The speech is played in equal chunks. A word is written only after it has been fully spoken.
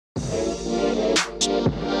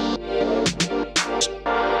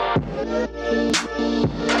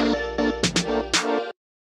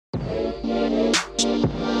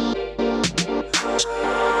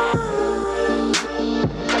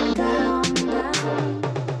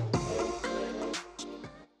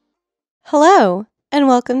Hello, and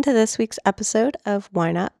welcome to this week's episode of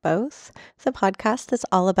Why Not Both, the podcast that's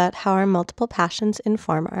all about how our multiple passions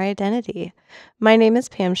inform our identity. My name is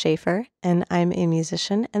Pam Schaefer, and I'm a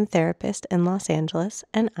musician and therapist in Los Angeles,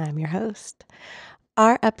 and I'm your host.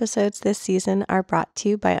 Our episodes this season are brought to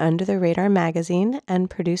you by Under the Radar magazine and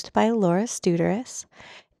produced by Laura Studeris.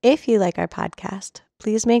 If you like our podcast,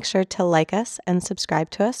 please make sure to like us and subscribe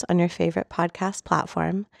to us on your favorite podcast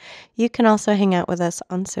platform. You can also hang out with us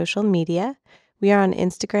on social media. We are on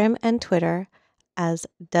Instagram and Twitter as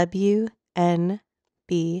WNB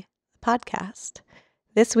Podcast.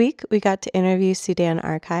 This week, we got to interview Sudan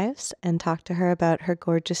Archives and talk to her about her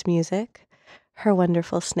gorgeous music, her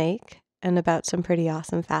wonderful snake, and about some pretty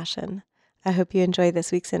awesome fashion. I hope you enjoy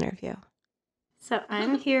this week's interview. So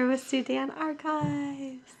I'm here with Sudan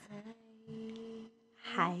Archives.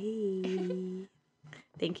 Hi.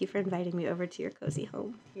 Thank you for inviting me over to your cozy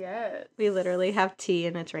home. Yes. We literally have tea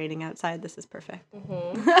and it's raining outside. This is perfect.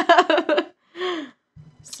 Mm-hmm.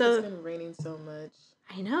 So it's been raining so much.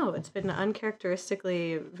 I know. It's been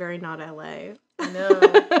uncharacteristically very not LA. I know.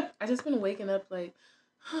 I just been waking up like...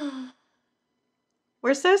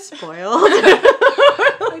 We're so spoiled.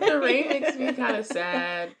 Like the rain makes me kind of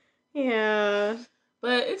sad. Yeah.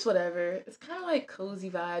 But it's whatever. It's kind of like cozy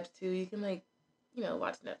vibes too. You can like,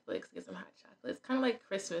 watch Netflix, get some hot chocolate. It's kind of like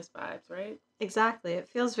Christmas vibes, right? Exactly. It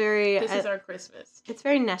feels very... This is our Christmas. It's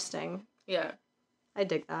very nesting. Yeah. I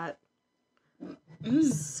dig that.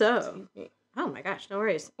 So... Oh my gosh, no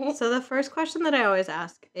worries. So the first question that I always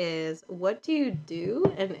ask is, what do you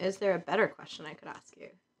do? And is there a better question I could ask you?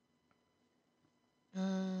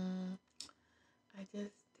 I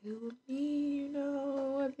just do me,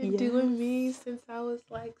 I've been doing me since I was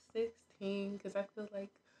like 16 because I feel like,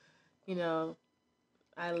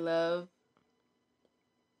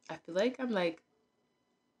 I feel like I'm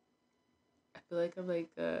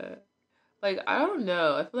I don't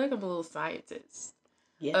know. I feel like I'm a little scientist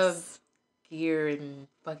of gear and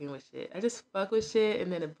fucking with shit. I just fuck with shit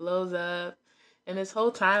and then it blows up. And this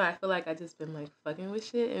whole time I feel like I just been like fucking with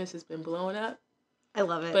shit and it's just been blowing up. I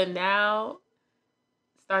love it. But now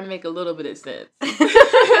it's starting to make a little bit of sense.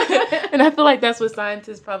 And I feel like that's what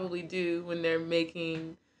scientists probably do when they're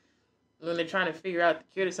trying to figure out the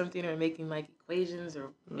cure to something or making like equations or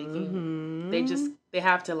making they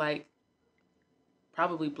have to like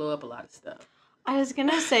probably blow up a lot of stuff. I was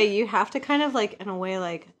gonna say you have to kind of like in a way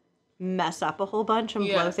like mess up a whole bunch and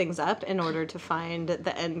blow things up in order to find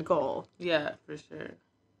the end goal. Yeah, for sure.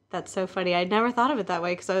 That's so funny. I'd never thought of it that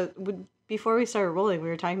way because before we started rolling, we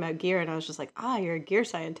were talking about gear and I was just like, you're a gear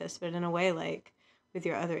scientist. But in a way, like with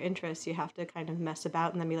your other interests, you have to kind of mess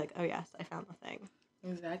about and then be like, oh yes, I found the thing.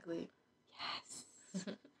 Exactly. Yes.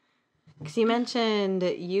 Because you mentioned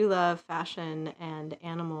you love fashion and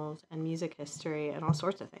animals and music history and all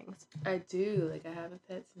sorts of things. I do. Like, I have a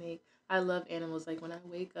pet snake. I love animals. Like, when I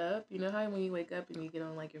wake up, you know how when you wake up and you get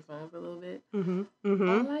on, like, your phone for a little bit? All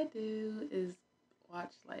I do is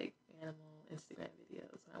watch, like, animal Instagram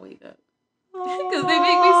videos when I wake up. Because they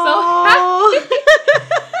make me so happy.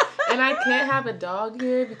 And I can't have a dog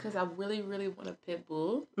here because I really, really want a pit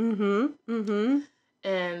bull.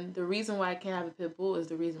 And the reason why I can't have a pit bull is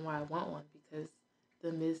the reason why I want one, because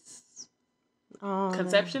the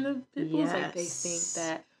misconception of pit bulls, like they think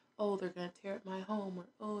that, they're going to tear up my home,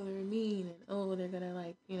 or, they're mean, and, they're going to,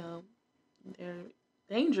 like, they're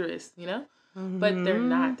dangerous, But they're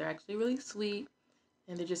not. They're actually really sweet,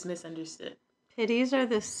 and they're just misunderstood. Pitties are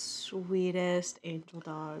the sweetest angel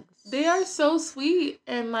dogs. They are so sweet,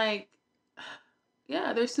 and, like,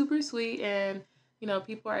 yeah, they're super sweet, and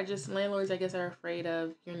people are just, landlords, I guess, are afraid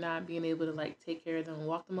of you're not being able to, like, take care of them and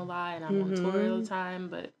walk them a lot, and I'm on tour all the time,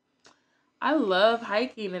 but I love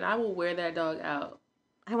hiking, and I will wear that dog out.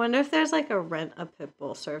 I wonder if there's, like, a rent a pit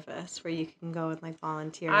bull service where you can go and, like,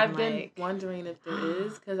 volunteer. I've been wondering if there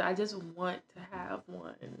is, because I just want to have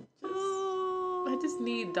one. I just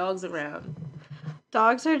need dogs around.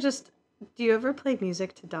 Dogs are just... Do you ever play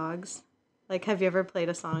music to dogs? Like, have you ever played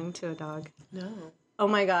a song to a dog? No. Oh,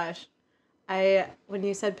 my gosh. When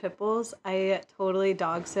you said pit bulls, I totally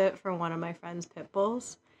dog sit for one of my friend's pit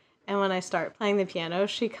bulls. And when I start playing the piano,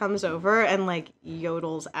 she comes over and, like,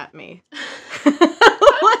 yodels at me. Like,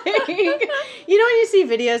 when you see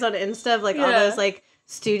videos on Insta of, like, all those, like,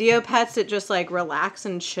 studio pets that just, like, relax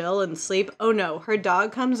and chill and sleep. Oh, no. Her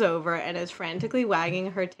dog comes over and is frantically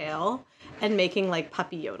wagging her tail and making, like,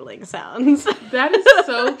 puppy yodeling sounds. That is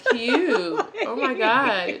so cute. Oh, my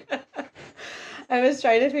God. I was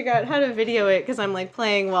trying to figure out how to video it because I'm, like,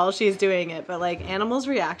 playing while she's doing it. But, like, animals'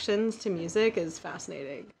 reactions to music is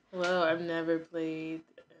fascinating. Well, I've never played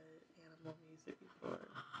animal music before.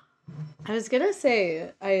 I was gonna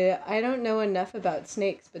say, I don't know enough about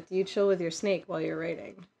snakes, but do you chill with your snake while you're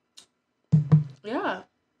writing? Yeah.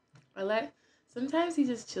 Sometimes he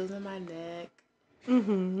just chills in my neck.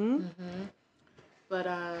 But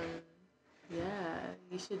yeah,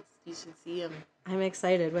 you should see him. I'm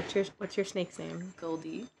excited. What's your snake's name?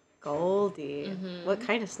 Goldie. Goldie. What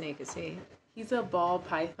kind of snake is he? He's a ball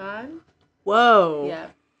python. Whoa. Yeah.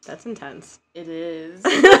 That's intense. It is.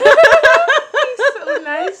 He's so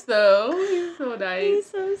nice, though. He's so nice. He's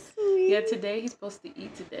so sweet. Yeah, today he's supposed to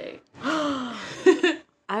eat today.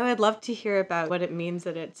 I would love to hear about what it means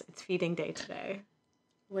that it's feeding day today.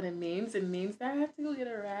 What it means? It means that I have to go get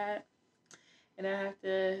a rat, and I have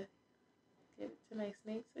to give it to my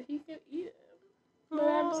snake so he can eat it. But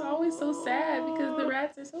I'm always so sad because the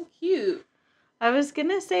rats are so cute. I was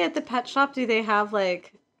gonna say, at the pet shop, do they have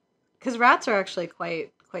like, because rats are actually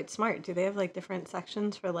quite smart. Do they have like different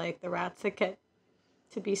sections for like the rats that get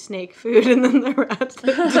to be snake food and then the rats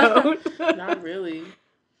that don't? Not really.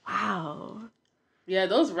 Wow. Yeah,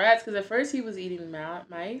 those rats, because at first he was eating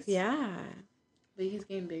mice. Yeah. But he's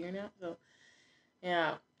getting bigger now, so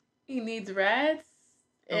yeah. He needs rats.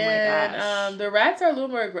 Oh my gosh. The rats are a little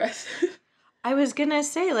more aggressive. I was gonna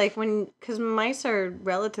say, like, because mice are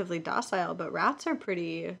relatively docile, but rats are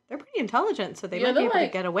pretty intelligent, so they might be able to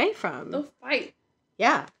get away from. They'll fight.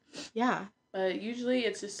 Yeah. But usually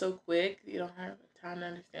it's just so quick, you don't have time to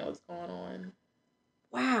understand what's going on.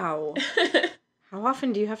 Wow. How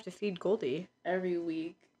often do you have to feed Goldie? Every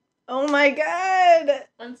week. Oh my god!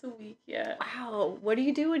 Once a week, yeah. Wow. What do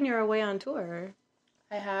you do when you're away on tour?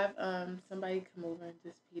 I have somebody come over and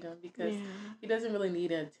just feed him because he doesn't really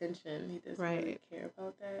need attention. He doesn't really care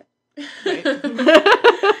about that. Right.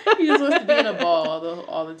 He just wants to be in a ball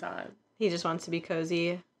all the time. He just wants to be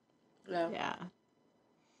cozy. Yeah.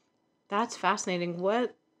 That's fascinating.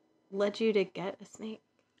 What led you to get a snake?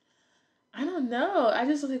 I don't know. I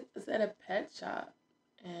just was at a pet shop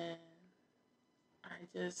and I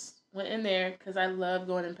just went in there because I love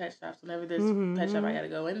going in pet shops. Whenever there's a pet shop, I gotta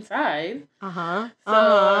go inside. So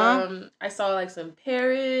I saw like some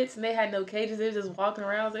parrots and they had no cages. They were just walking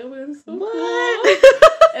around. I was like, oh, this is so cool.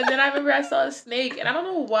 And then I remember I saw a snake and I don't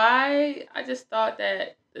know why. I just thought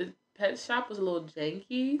that the pet shop was a little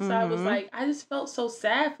janky. So I was like, I just felt so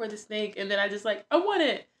sad for the snake. And then I just like, I want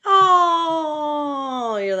it.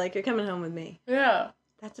 Oh, you're like, you're coming home with me. Yeah.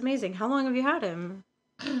 That's amazing. How long have you had him?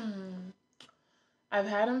 I've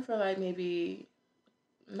had him for like maybe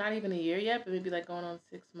not even a year yet, but maybe like going on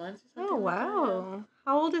 6 months or something. Oh, wow. Like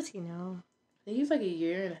how old is he now? I think he's like 1.5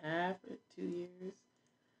 years or 2 years.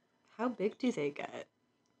 How big do they get?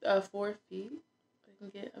 4 feet. They can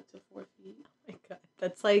get up to 4 feet. Oh my god.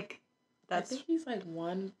 That's like, I think he's like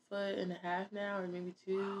 1.5 foot now or maybe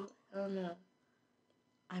 2. Wow. I don't know.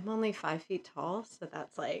 I'm only 5 feet tall, so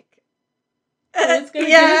that's like... So it's gonna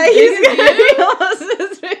he's gonna be almost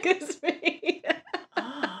as big as me.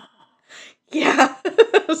 Yeah.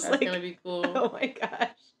 That's like, gonna be cool. Oh my gosh.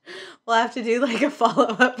 We'll have to do like a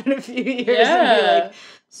follow-up in a few years and be like,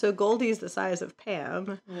 so Goldie's the size of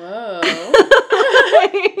Pam. Whoa.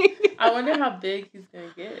 I wonder how big he's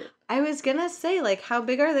gonna get. I was gonna say, like, how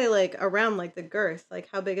big are they, like, around, like, the girth? Like,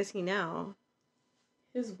 how big is he now?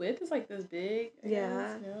 His width is like this big. I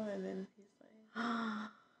guess, you know, and then he's like...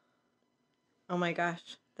 Oh my gosh.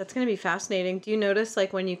 That's going to be fascinating. Do you notice,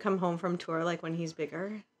 like, when you come home from tour, like, when he's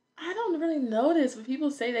bigger? I don't really notice, but people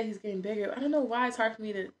say that he's getting bigger. I don't know why it's hard for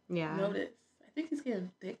me to notice. I think he's getting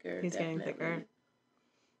thicker. He's getting thicker.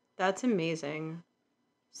 That's amazing.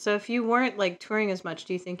 So if you weren't, like, touring as much,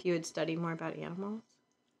 do you think you would study more about animals?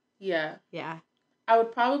 Yeah. Yeah. I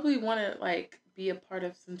would probably want to, like, be a part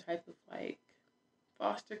of some type of, like,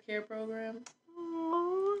 foster care program.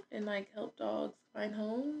 Aww. And, like, help dogs find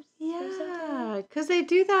homes. Yeah, because they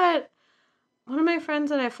do that. One of my friends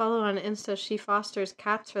that I follow on Insta, she fosters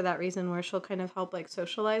cats for that reason, where she'll kind of help, like,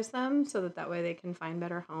 socialize them so that way they can find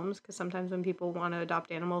better homes. Because sometimes when people want to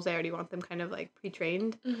adopt animals, they already want them kind of, like,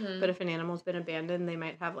 pre-trained. Mm-hmm. But if an animal's been abandoned, they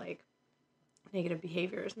might have, like, negative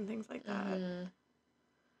behaviors and things like that. Mm-hmm.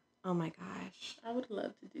 Oh my gosh. I would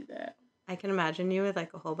love to do that. I can imagine you with,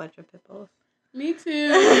 like, a whole bunch of pit bulls. Me too.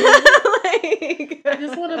 Like, I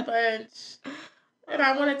just want a bunch. And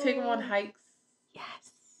I want to take them on hikes.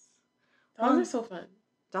 Yes. Dogs are so fun.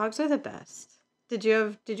 Dogs are the best. Did you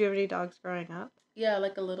have any dogs growing up? Yeah,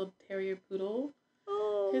 like a little terrier poodle.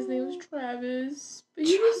 Oh. His name was Travis. But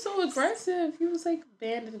he was so aggressive. He was like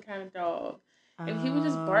abandoned kind of dog. And he would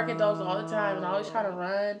just bark at dogs all the time and always try to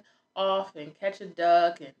run off and catch a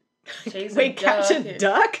duck and chase a duck. Catch a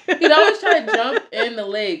duck? He'd always try to jump in the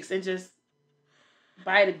lakes and just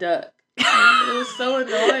bite a duck. It was so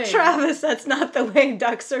annoying. Travis, that's not the way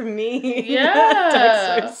ducks are mean.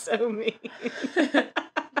 Yeah. Ducks are so mean.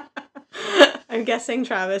 I'm guessing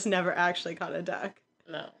Travis never actually caught a duck.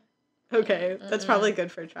 No. Okay, that's probably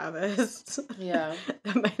good for Travis. Yeah.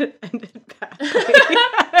 That might have ended badly.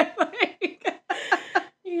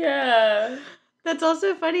 Yeah. That's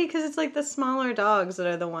also funny because it's like the smaller dogs that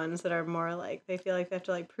are the ones that are more like, they feel like they have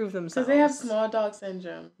to like prove themselves. Because they have small dog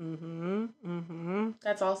syndrome. Mm-hmm. Mm-hmm.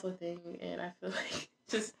 That's also a thing, and I feel like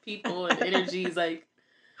just people and energies, like,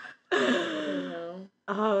 you know.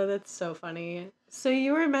 Oh, that's so funny. So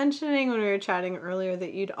you were mentioning when we were chatting earlier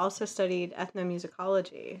that you'd also studied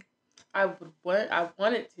ethnomusicology. I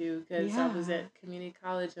wanted to, because I was at community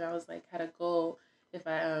college and I was like, had a goal. If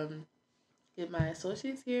I get my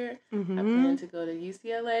associates here, I plan to go to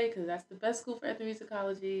UCLA because that's the best school for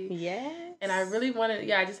ethnomusicology. Yes. And I really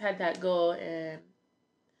wanted, I just had that goal.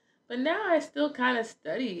 But now I still kind of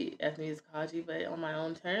study ethnomusicology, but on my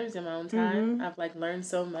own terms, in my own time. I've like learned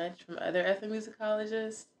so much from other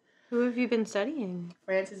ethnomusicologists. Who have you been studying?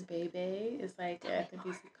 Francis Bebe is like an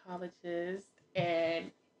ethnomusicologist,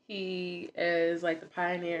 and he is like the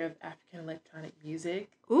pioneer of African electronic music.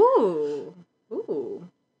 Ooh.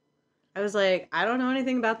 I was like, I don't know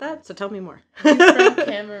anything about that, so tell me more. He's from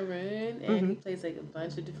Cameroon, and he plays like a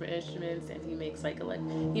bunch of different instruments, and he makes like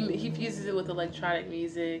he fuses it with electronic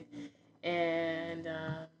music, and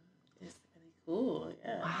it's really cool.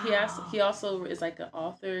 Yeah, wow. He also is like an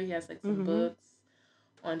author. He has like some books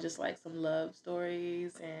on just like some love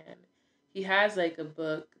stories, and he has like a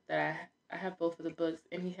book that I have both of the books,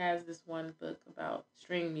 and he has this one book about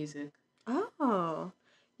string music. Oh.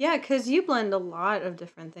 Yeah, because you blend a lot of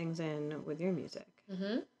different things in with your music.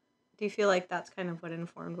 Mm-hmm. Do you feel like that's kind of what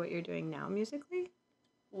informed what you're doing now musically?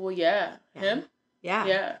 Well, yeah. Him? Yeah.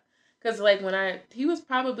 Yeah. Because, like, he was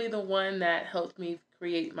probably the one that helped me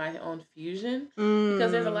create my own fusion.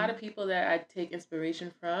 Because there's a lot of people that I take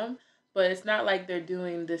inspiration from, but it's not like they're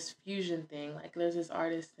doing this fusion thing. Like, there's this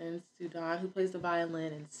artist in Sudan who plays the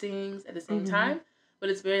violin and sings at the same time, but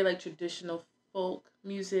it's very, like, traditional folk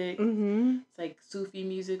music. It's like Sufi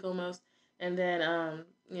music almost. And then,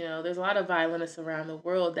 there's a lot of violinists around the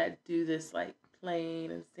world that do this, like,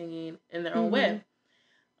 playing and singing in their own way.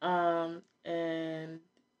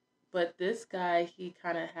 But this guy, he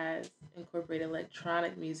kind of has incorporated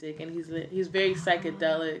electronic music, and he's very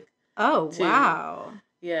psychedelic. Oh, too. Wow.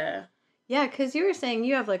 Yeah. Yeah, because you were saying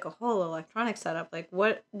you have, like, a whole electronic setup. Like,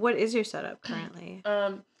 what is your setup currently?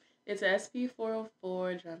 It's an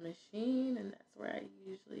SP404 drum machine, and that's where I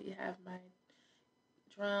usually have my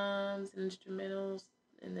drums and instrumentals,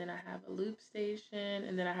 and then I have a loop station,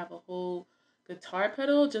 and then I have a whole guitar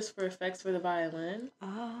pedal just for effects for the violin.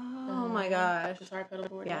 Oh my gosh. Guitar pedal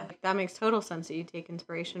board. Yeah, that makes total sense that you take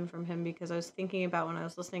inspiration from him, because I was thinking about when I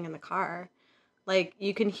was listening in the car. Like,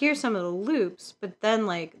 you can hear some of the loops, but then,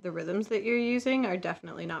 like, the rhythms that you're using are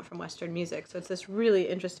definitely not from Western music. So it's this really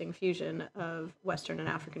interesting fusion of Western and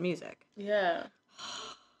African music. Yeah.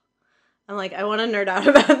 I'm like, I want to nerd out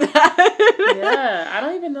about that. Yeah. I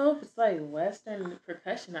don't even know if it's, like, Western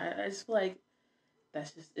percussion. I just feel like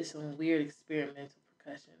it's some weird experimental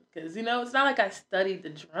percussion. Because, it's not like I studied the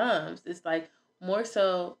drums. It's, like, more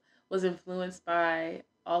so was influenced by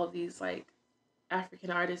all of these, like, African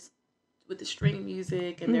artists with the string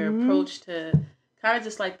music and their approach to kind of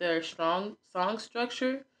just like their strong song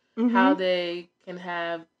structure, how they can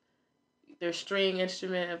have their string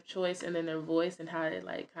instrument of choice and then their voice, and how it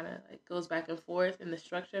like kind of like goes back and forth in the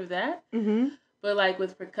structure of that. But like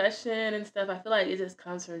with percussion and stuff, I feel like it just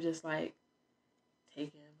comes from just like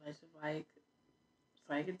taking a bunch of like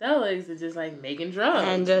psychedelics and just like making drums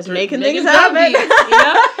and just making things happen. Beats,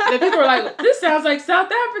 And then people are like, "This sounds like South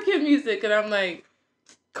African music," and I'm like,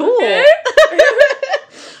 cool. Okay.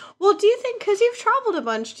 Well, do you think, because you've traveled a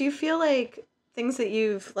bunch, do you feel like things that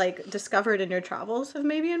you've like discovered in your travels have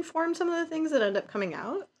maybe informed some of the things that end up coming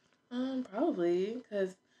out? Probably,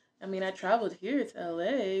 because I traveled here to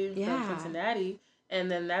LA from Cincinnati, and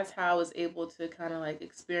then that's how I was able to kind of like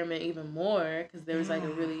experiment even more, because there's like a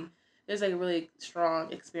really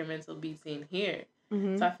strong experimental beat scene here.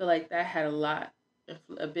 So I feel like that had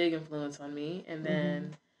a big influence on me. And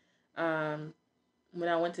then when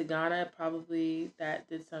I went to Ghana, probably that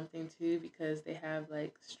did something too, because they have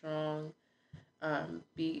like strong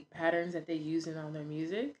beat patterns that they use in all their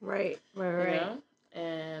music. Right.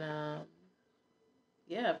 And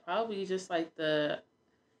probably just like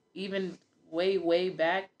even way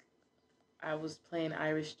back, I was playing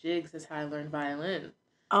Irish jigs. That's how I learned violin.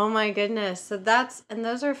 Oh my goodness. So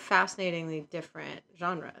those are fascinatingly different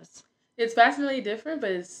genres. It's fascinatingly different,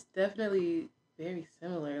 but it's definitely very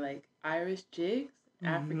similar. Like Irish jigs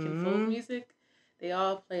African folk music, they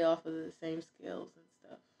all play off of the same scales and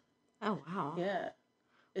stuff. Oh, wow. Yeah.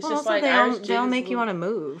 It's well, just also like they all make you want to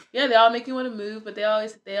move. Yeah, they all make you want to move, but they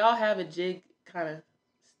all have a jig kind of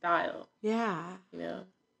style. Yeah. You know.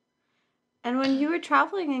 And when you were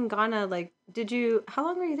traveling in Ghana, like, how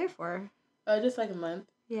long were you there for? Just like a month.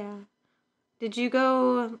 Yeah. Did you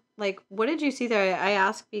go, like, what did you see there? I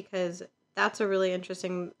ask because that's a really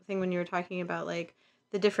interesting thing when you were talking about, like,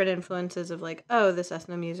 the different influences of, like, oh, this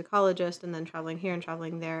ethnomusicologist and then traveling here and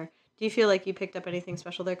traveling there. Do you feel like you picked up anything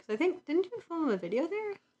special there? Because I think, didn't you film a video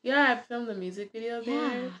there? Yeah, I filmed a music video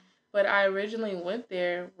there. But I originally went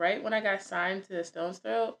there right when I got signed to Stone's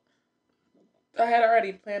Throw. I had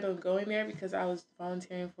already planned on going there because I was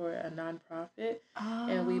volunteering for a nonprofit. Oh.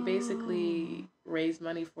 And we basically raised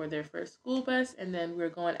money for their first school bus. And then we were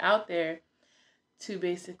going out there to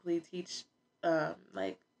basically teach,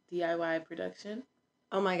 like, DIY production.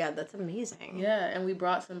 Oh my God, that's amazing. Yeah, and we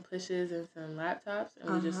brought some pushes and some laptops.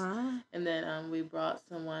 And then we brought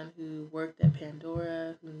someone who worked at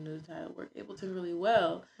Pandora, who knew how to work Ableton really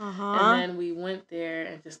well. And then we went there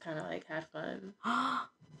and just kind of, like, had fun.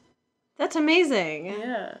 That's amazing.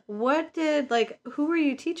 Yeah. Who were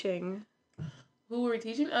you teaching? Who were we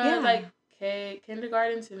teaching? Like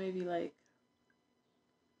kindergarten to maybe like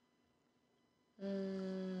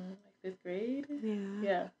 5th grade. Yeah.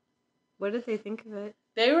 Yeah. What did they think of it?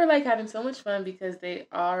 They were like having so much fun because they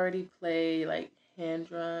already play like hand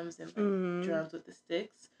drums and like drums with the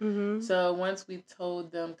sticks. So once we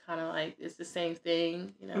told them kind of like it's the same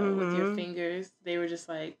thing, you know, with your fingers, they were just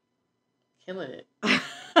like killing it.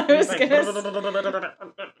 I was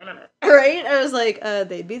right? I was like,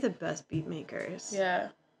 they'd be the best beat makers. Yeah.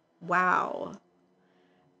 Wow.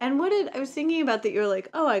 And I was thinking about that you were like,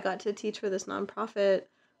 oh, I got to teach for this nonprofit.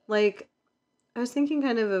 Like, I was thinking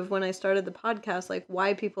kind of when I started the podcast, like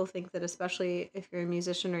why people think that especially if you're a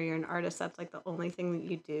musician or you're an artist, that's like the only thing that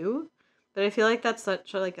you do. But I feel like that's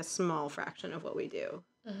such a small fraction of what we do.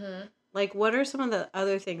 Like, what are some of the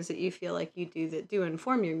other things that you feel like you do that do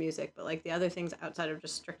inform your music, but, like, the other things outside of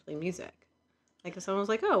just strictly music? Like, if someone was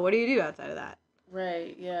like, oh, what do you do outside of that?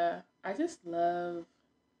 Right, yeah. I feel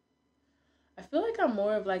like I'm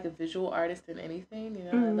more of, like, a visual artist than anything, you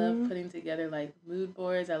know? I love putting together, like, mood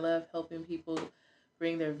boards. I love helping people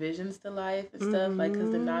bring their visions to life and stuff. Like,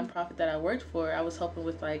 because the nonprofit that I worked for, I was helping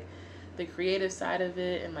with, like, the creative side of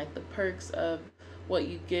it and, like, the perks of what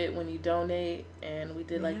you get when you donate, and we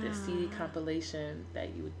did like this CD compilation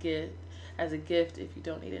that you would get as a gift if you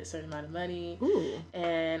donated a certain amount of money. Ooh.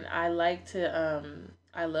 And I like to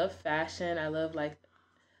I love fashion. I love like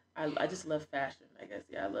I just love fashion, I guess.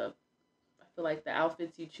 Yeah, I feel like the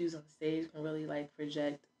outfits you choose on stage can really like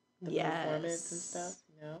project the performance and stuff,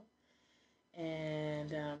 you know.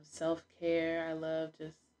 And self-care, I love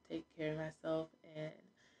just taking care of myself and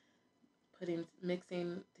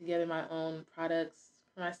mixing together my own products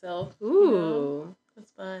for myself. Ooh. You know? It's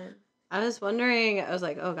fun. I was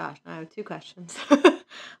like, oh gosh, I have 2 questions. I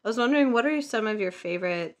was wondering, what are some of your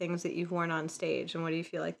favorite things that you've worn on stage, and what do you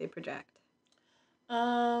feel like they project?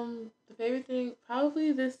 The favorite thing,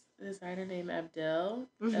 probably this designer named Abdel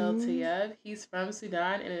El Tayeb. He's from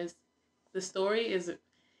Sudan, and the story is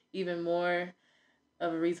even more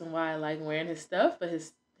of a reason why I like wearing his stuff, but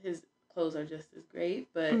his clothes are just as great.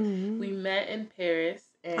 But we met in Paris,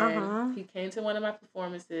 and he came to one of my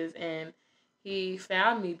performances, and he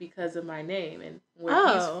found me because of my name, and where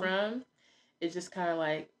he's from, it just kind of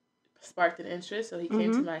like sparked an interest. So he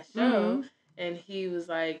came to my show, and he was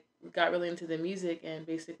like, got really into the music, and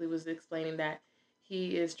basically was explaining that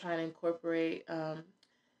he is trying to incorporate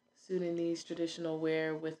Sudanese traditional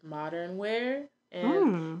wear with modern wear.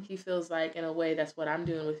 And he feels like, in a way, that's what I'm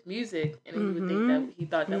doing with music. And he would think that he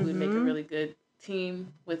thought that we'd make a really good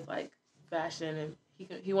team with like fashion, and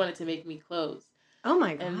he wanted to make me clothes. Oh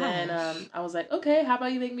my gosh. And then I was like, okay, how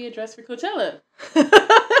about you make me a dress for Coachella?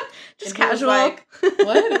 Just casual. Like,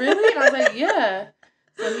 what? Really? And I was like, yeah.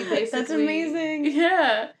 So he basically, that's amazing.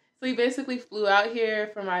 Yeah. So he basically flew out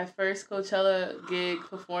here for my first Coachella gig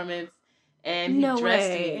performance, and he dressed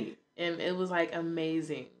me, and it was like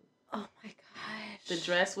amazing. Oh my gosh. The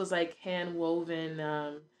dress was like hand woven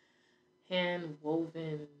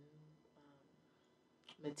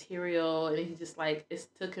material, and he just like, it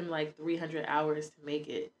took him like 300 hours to make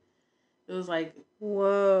it. It was like,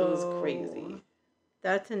 whoa, it was crazy.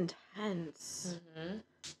 That's intense.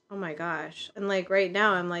 Oh my gosh. And like right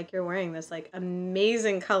now I'm like, you're wearing this like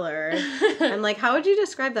amazing color. And like, how would you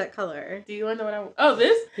describe that color? Do you want to know what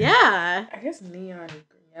this? Yeah. I guess neon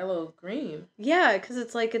yellow green. Yeah, because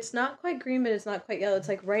it's like, it's not quite green, but it's not quite yellow. It's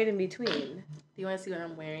like right in between. Do you want to see what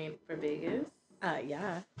I'm wearing for Vegas?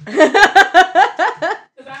 Yeah.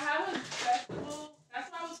 Because I have a festival.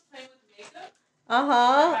 That's why I was playing with makeup.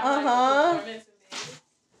 Performance in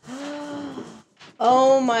Vegas.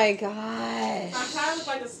 Oh my gosh. I'm trying to look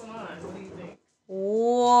like a salon. What do you think? Whoa.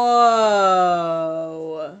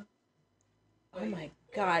 Oh my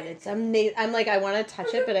god, it's amazing. I'm like, I want to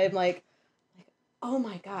touch it, but I'm like, oh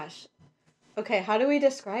my gosh. Okay, how do we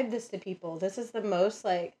describe this to people? This is the most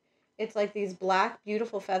like, it's like these black,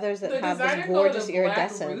 beautiful feathers that have this gorgeous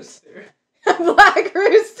iridescence. Black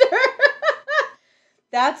rooster.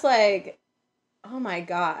 That's like, oh my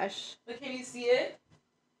gosh. But can you see it?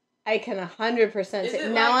 I can 100% see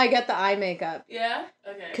it. Now I get the eye makeup. Yeah?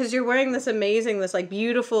 Okay. Because you're wearing this amazing, this like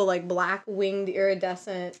beautiful, like black winged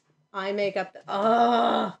iridescent eye makeup.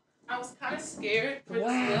 I was kind of scared for this look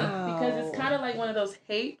because it's kind of like one of those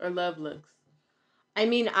hate or love looks. I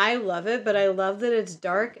mean, I love it, but I love that it's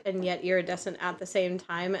dark and yet iridescent at the same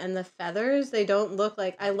time. And the feathers, they don't look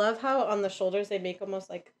like... I love how on the shoulders they make almost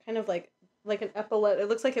like, kind of like an epaulette. It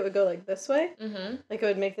looks like it would go like this way. Mm-hmm. Like it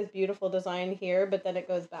would make this beautiful design here, but then it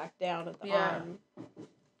goes back down at the arm.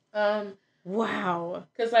 Wow.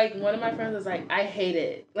 Because like one of my friends was like, I hate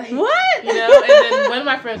it. Like, what? You know? And then one of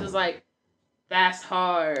my friends was like, that's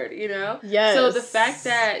hard, you know? Yes. So the fact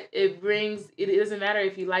that it doesn't matter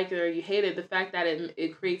if you like it or you hate it, the fact that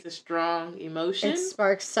it creates a strong emotion. It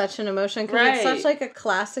sparks such an emotion because it's such like a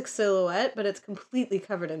classic silhouette, but it's completely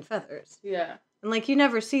covered in feathers. Yeah. And like you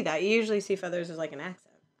never see that. You usually see feathers as like an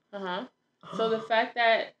accent. Uh-huh. So the fact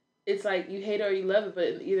that it's like you hate it or you love it,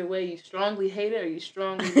 but either way you strongly hate it or you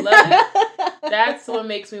strongly love it, that's what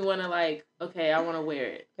makes me want to like, okay, I want to wear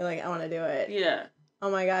it. You're like, I want to do it. Yeah. Oh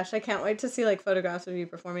my gosh, I can't wait to see like photographs of you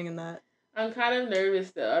performing in that. I'm kind of nervous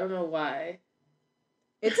though. I don't know why.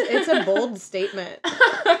 It's a bold statement. Like,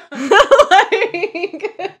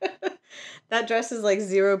 that dress is like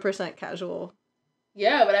 0% casual.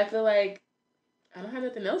 Yeah, but I feel like I don't have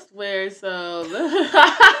nothing else to wear, so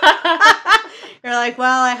you're like,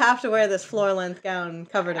 well, I have to wear this floor-length gown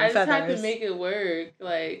covered in feathers. I just have to make it work,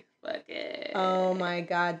 like, fuck it. Oh my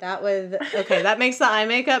god, that makes the eye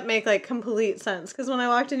makeup make, like, complete sense, because when I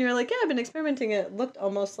walked in, you were like, yeah, I've been experimenting, it looked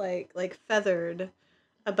almost like feathered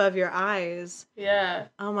above your eyes. Yeah.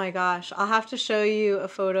 Oh my gosh, I'll have to show you a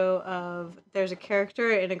photo of, there's a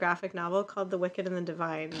character in a graphic novel called The Wicked and the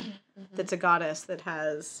Divine, that's a goddess that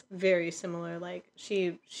has very similar, like,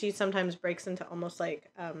 she sometimes breaks into almost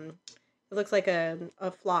like, it looks like a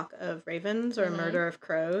flock of ravens or a murder of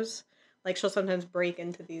crows. Like, she'll sometimes break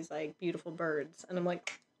into these, like, beautiful birds. And I'm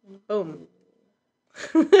like, boom.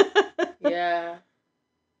 Yeah.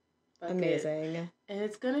 Amazing. And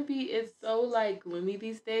it's so, like, gloomy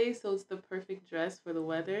these days, so it's the perfect dress for the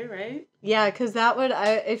weather, right? Yeah, because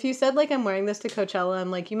if you said, like, I'm wearing this to Coachella,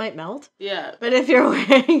 I'm like, you might melt. Yeah. But if you're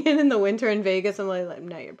wearing it in the winter in Vegas, I'm like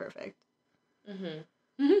no, you're perfect. Mm-hmm.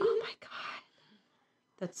 Oh my god.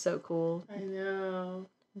 That's so cool. I know.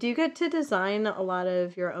 Do you get to design a lot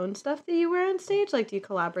of your own stuff that you wear on stage? Like, do you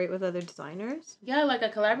collaborate with other designers? Yeah, like, I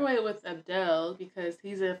collaborate with Abdel because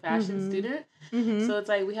he's a fashion student. Mm-hmm. So it's,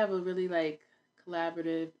 like, we have a really, like,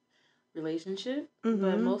 collaborative relationship. Mm-hmm.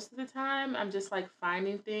 But most of the time, I'm just, like,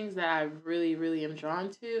 finding things that I really, really am drawn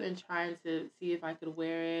to and trying to see if I could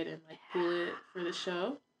wear it and, like, pull it for the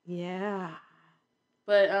show. Yeah.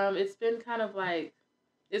 But it's been kind of, like,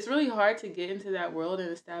 it's really hard to get into that world and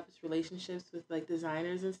establish relationships with, like,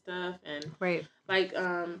 designers and stuff. And, right. Like,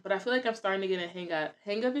 but I feel like I'm starting to get a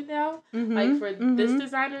hang of it now. Mm-hmm. Like, for this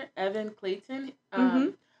designer, Evan Clayton,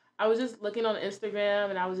 I was just looking on Instagram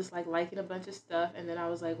and I was just, like, liking a bunch of stuff. And then I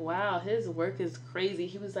was like, wow, his work is crazy.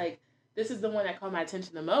 He was like, this is the one that caught my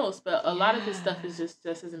attention the most. But a lot of his stuff is just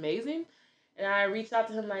as amazing. And I reached out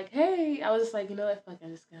to him like, hey, I was just like, you know what, fuck,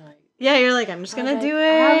 I'm just gonna like... Yeah, you're like, I'm just gonna do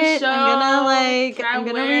it. I'm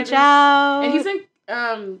gonna reach out. And he's in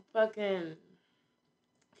fucking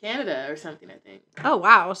Canada or something, I think. Oh,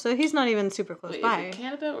 wow. So he's not even super close by. Is it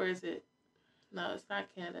Canada or is it... No, it's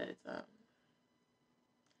not Canada. It's, I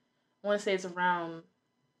want to say it's around...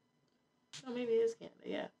 Oh, maybe it is Canada,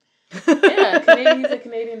 yeah. Yeah, Canadian. He's a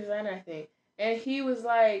Canadian designer, I think. And he was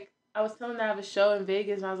like... I was telling him I have a show in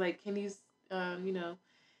Vegas, and I was like, can you... you know,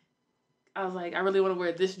 I was like, I really want to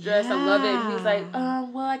wear this dress. Yeah. I love it. And he was like,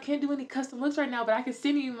 well, I can't do any custom looks right now, but I can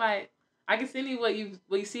send you what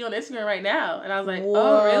you see on Instagram right now. And I was like, whoa.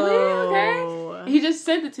 Oh, really? Okay. And he just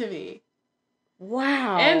sent it to me.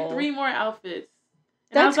 Wow. And 3 more outfits.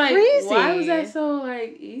 And that's I was like, crazy. Why was that so,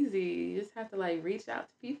 like, easy? You just have to, like, reach out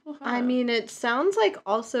to people? Huh? I mean, it sounds like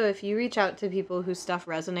also if you reach out to people whose stuff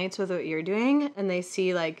resonates with what you're doing and they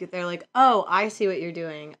see, like, they're like, oh, I see what you're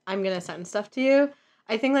doing. I'm going to send stuff to you.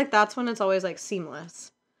 I think, like, that's when it's always, like,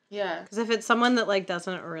 seamless. Yeah. Because if it's someone that, like,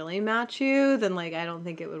 doesn't really match you, then, like, I don't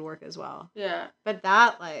think it would work as well. Yeah. But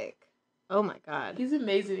that, like, oh my God. He's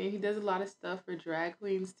amazing. And he does a lot of stuff for drag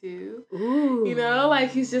queens, too. Ooh. You know,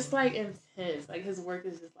 like, he's just, like, intense. Like, his work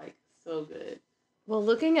is just, like, so good. Well,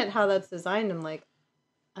 looking at how that's designed, I'm like,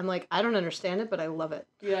 I don't understand it, but I love it.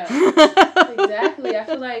 Yeah. Exactly. I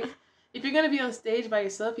feel like if you're going to be on stage by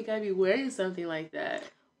yourself, you got to be wearing something like that.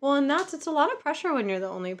 Well, and it's a lot of pressure when you're the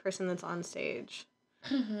only person that's on stage.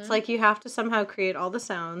 Mm-hmm. It's like you have to somehow create all the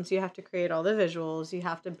sounds, you have to create all the visuals, you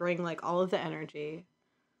have to bring, like, all of the energy.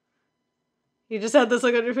 You just had this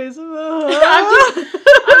look on your face. I'm just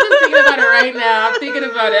thinking about it right now. I'm thinking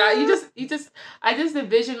about it. I just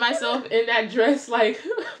envisioned myself in that dress, like,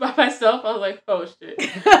 by myself. I was like, oh, shit.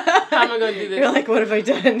 How am I going to do this? You're like, what have I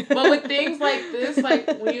done? But with things like this, like,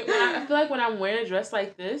 I feel like when I'm wearing a dress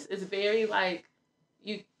like this, it's very, like,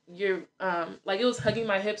 you're like, it was hugging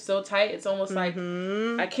my hips so tight. It's almost like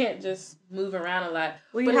I can't just move around a lot.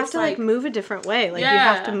 Well, you have to, like, move a different way. Like, you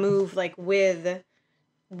have to move, like, with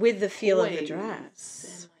the feel of the dress.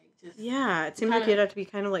 And, like, just it seemed like you'd have to be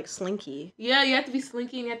kind of, like, slinky. Yeah, you have to be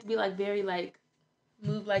slinky and you have to be, like, very, like,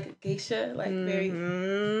 move like a geisha, like, very.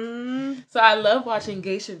 So I love watching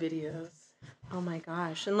geisha videos. Oh my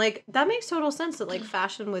gosh. And, like, that makes total sense that, like,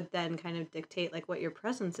 fashion would then kind of dictate, like, what your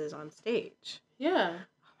presence is on stage. Yeah.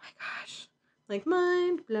 Oh my gosh. Like,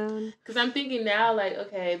 mind blown. Because I'm thinking now, like,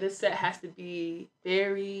 okay, this set has to be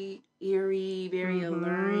very eerie, very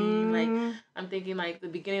alluring. Like, I'm thinking, like, the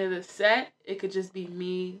beginning of the set, it could just be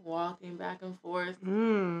me walking back and forth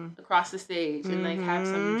across the stage and, like, have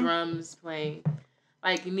some drums playing.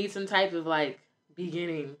 Like, you need some type of, like,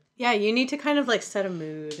 beginning. Yeah, you need to kind of, like, set a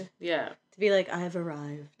mood. Yeah. To be like, I have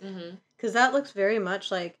arrived. Because that looks very much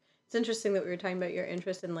like, it's interesting that we were talking about your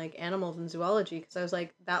interest in, like, animals and zoology, because I was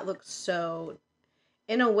like, that looks so,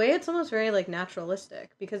 in a way, it's almost very, like,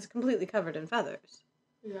 naturalistic, because it's completely covered in feathers.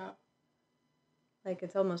 Yeah. Like,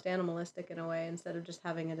 it's almost animalistic in a way, instead of just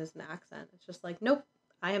having it as an accent. It's just like, nope,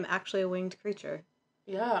 I am actually a winged creature.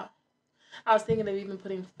 Yeah. I was thinking of even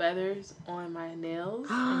putting feathers on my nails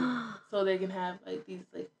so they can have, like, these,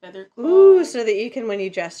 like, feather claws. Ooh, so that you can, when you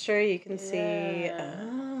gesture, you can see.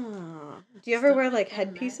 Oh. Do you ever wear, like,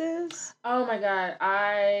 headpieces? Oh, my God.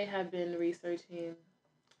 I have been researching.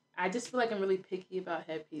 I just feel like I'm really picky about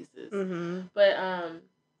headpieces. But, I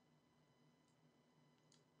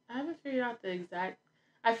haven't figured out the exact.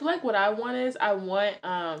 I feel like what I want is,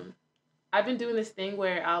 I've been doing this thing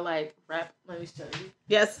where I'll, like, wrap. Let me show you.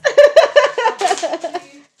 Yes.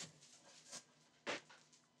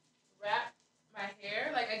 Wrap my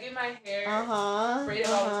hair. Like, I get my hair braided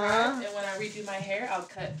all the time. And when I redo my hair, I'll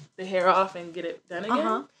cut the hair off and get it done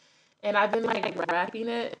again. And I've been, like, wrapping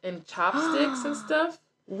it in chopsticks and stuff.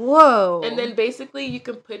 Whoa. And then basically you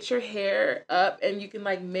can put your hair up and you can,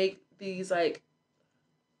 like, make these, like,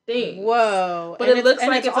 things. Whoa. But it looks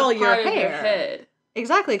like it's all your hair. Of your head.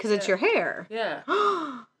 Exactly, because it's your hair. Yeah.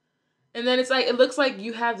 And then it's like, it looks like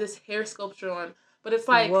you have this hair sculpture on, but it's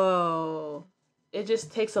like, whoa. It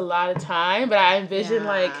just takes a lot of time, but I envision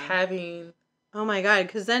like having. Oh my God,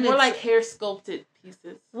 because then more like hair sculpted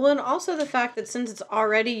pieces. Well, and also the fact that since it's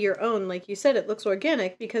already your own, like you said, it looks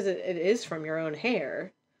organic because it is from your own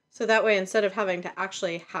hair. So that way, instead of having to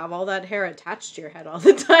actually have all that hair attached to your head all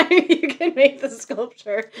the time, you can make the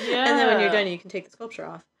sculpture. Yeah. And then when you're done, you can take the sculpture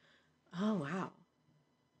off. Oh, wow.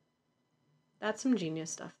 That's some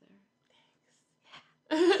genius stuff there.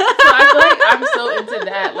 So I feel like I'm so into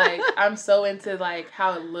that. Like, I'm so into, like,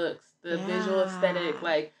 how it looks. The visual aesthetic.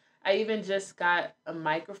 Like, I even just got a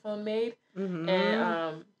microphone made. And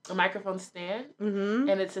a microphone stand. And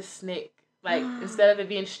it's a snake. Like, instead of it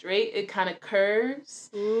being straight, it kind of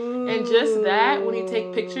curves. Ooh. And just that, when you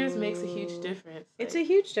take pictures, makes a huge difference. It's a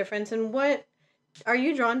huge difference. And what... Are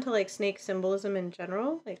you drawn to, like, snake symbolism in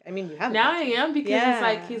general? Like, I mean, you have... Now I am, because it's,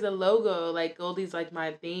 like, he's a logo. Like, Goldie's, like,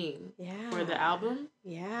 my theme for the album.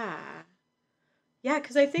 Yeah. Yeah,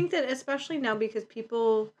 because I think that especially now, because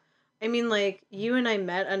people... I mean, like, you and I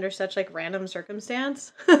met under such, like, random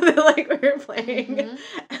circumstance. That, like, we were playing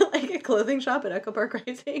at, like, a clothing shop at Echo Park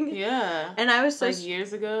Rising. Yeah. And I was so... Like,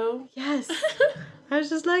 years ago? Yes. I was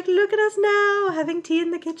just like, look at us now, having tea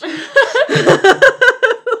in the kitchen.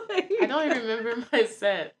 I don't even remember my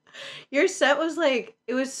set. Your set was, like,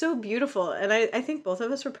 it was so beautiful. And I think both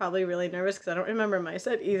of us were probably really nervous because I don't remember my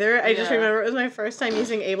set either. I just remember it was my first time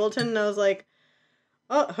using Ableton, and I was like,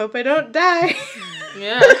 oh, hope I don't die.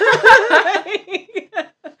 Yeah.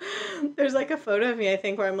 There's, like, a photo of me, I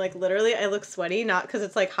think, where I'm, like, literally, I look sweaty, not because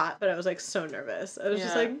it's, like, hot, but I was, like, so nervous. I was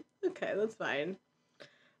just like, okay, that's fine.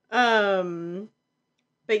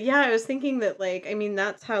 But yeah, I was thinking that, like, I mean,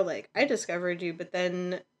 that's how, like, I discovered you, but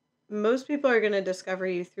then most people are going to discover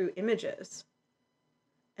you through images.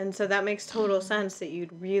 And so that makes total sense that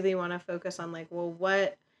you'd really want to focus on, like, well,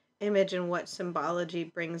 what image and what symbology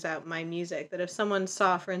brings out my music? That if someone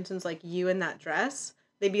saw, for instance, like, you in that dress,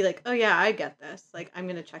 they'd be like, oh, yeah, I get this. Like, I'm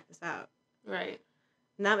going to check this out. Right.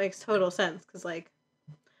 And that makes total sense because, like,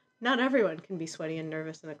 not everyone can be sweaty and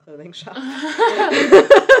nervous in a clothing shop.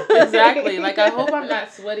 Exactly. Like, I hope I'm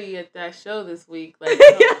not sweaty at that show this week. Like,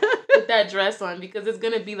 with that dress on, because it's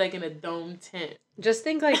going to be, like, in a dome tent. Just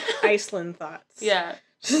think, like, Iceland thoughts. Yeah.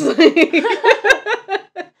 Just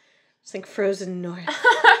think Frozen North.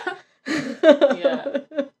 Yeah.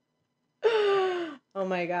 Oh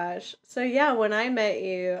my gosh. So yeah, when I met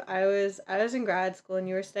you, I was in grad school and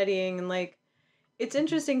you were studying, and like it's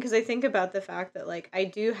interesting because I think about the fact that like I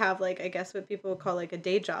do have like I guess what people would call like a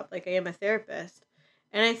day job. Like I am a therapist.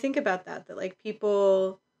 And I think about that like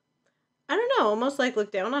people I don't know, almost like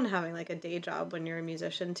look down on having like a day job when you're a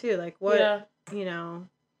musician too. Like what, you know,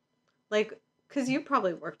 like because you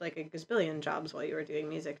probably worked like a gazillion jobs while you were doing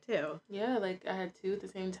music too. Yeah, like I had 2 at the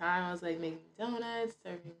same time. I was like making donuts,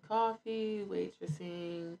 serving coffee,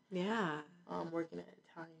 waitressing. Yeah. Working at an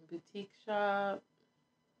Italian boutique shop.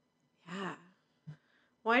 Yeah.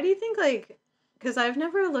 Why do you think like? Because I've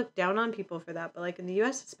never looked down on people for that, but like in the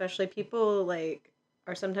U.S. especially, people like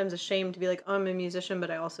are sometimes ashamed to be like, oh, I'm a musician, but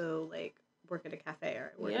I also like work at a cafe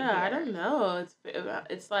or work I don't know.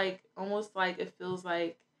 It's like almost like it feels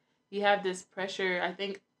like you have this pressure. I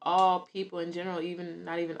think all people in general, even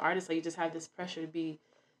not even artists, like you just have this pressure to be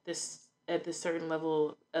this at this certain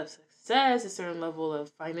level of success, a certain level of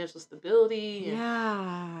financial stability.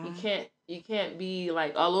 And you can't be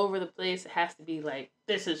like all over the place. It has to be like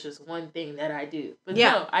this is just one thing that I do. But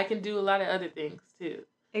no, I can do a lot of other things too.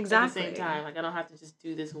 Exactly. At the same time, like I don't have to just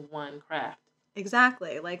do this one craft.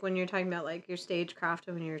 Exactly. Like when you're talking about like your stagecraft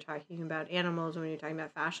and when you're talking about animals and when you're talking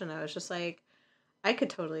about fashion, I was just like, I could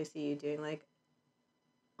totally see you doing like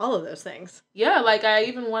all of those things. Yeah, like I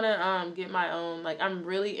even want to get my own, like I'm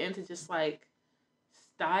really into just like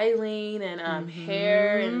styling and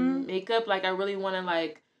hair and makeup. Like I really want to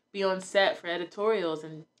like be on set for editorials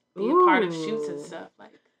and be a part of shoots and stuff.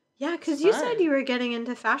 Like yeah, because you said you were getting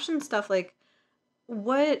into fashion stuff. Like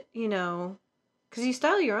what, you know, because you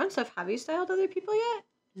style your own stuff. Have you styled other people yet?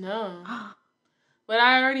 No. But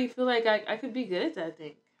I already feel like I could be good at that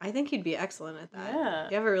thing. I think you'd be excellent at that. Yeah.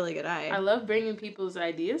 You have a really good eye. I love bringing people's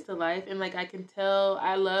ideas to life. And, like, I can tell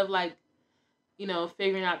I love, like, you know,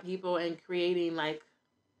 figuring out people and creating, like,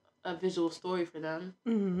 a visual story for them.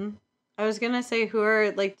 Mm-hmm. I was going to say, who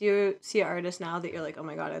are, like, do you see artists now that you're like, oh,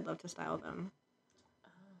 my God, I'd love to style them?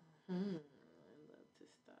 I love to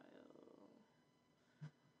style.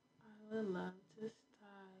 I would love to style.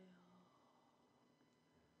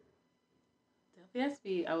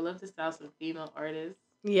 I would love to style some female artists.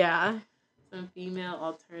 Yeah. Some female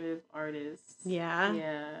alternative artists. Yeah.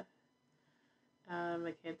 Yeah.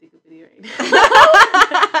 I can't think of any right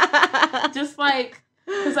now. Just like,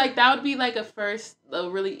 because like that would be like a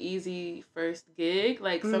really easy first gig,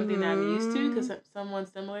 like something that I'm used to, because someone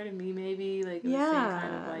similar to me maybe, like in the same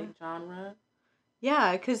kind of like genre.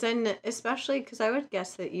 Yeah, because then, especially because I would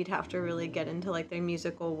guess that you'd have to really get into like their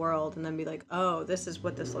musical world and then be like, oh, this is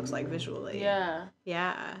what this looks like visually. Yeah.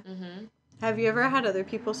 Yeah. Have you ever had other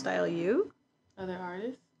people style you? Other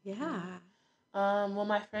artists? Yeah. Well,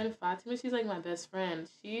 my friend Fatima, she's like my best friend.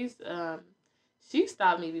 She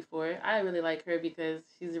styled me before. I really like her because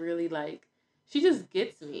she's really like, she just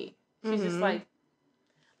gets me. She's just like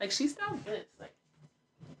she styled this. Like,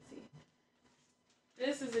 let's see.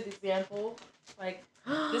 This is an example. Like,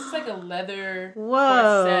 this is like a leather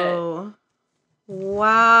corset.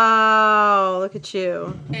 Wow. Look at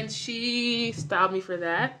you. And she styled me for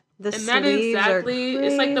that. The sleeves that is exactly,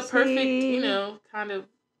 it's like the perfect, you know, kind of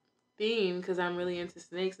theme because I'm really into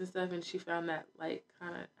snakes and stuff, and she found that like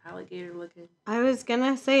kind of alligator looking. I was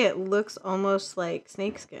gonna say it looks almost like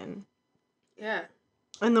snakeskin. Yeah.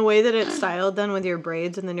 And the way that it's styled then with your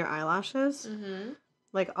braids and then your eyelashes.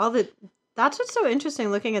 Like that's what's so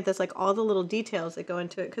interesting looking at this, like all the little details that go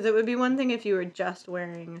into it. Because it would be one thing if you were just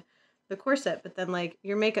wearing the corset, but then like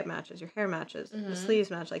your makeup matches, your hair matches, the sleeves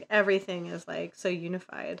match, like everything is like so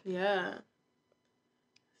unified. Yeah.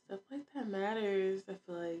 Stuff like that matters. I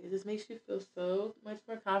feel like it just makes you feel so much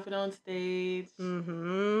more confident on stage.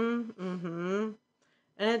 And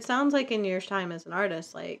it sounds like in your time as an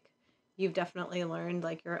artist, like you've definitely learned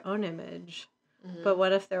like your own image. But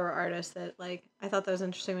what if there were artists that like, I thought that was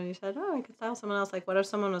interesting when you said, oh, I could style someone else. Like what if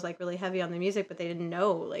someone was like really heavy on the music, but they didn't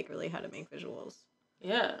know like really how to make visuals?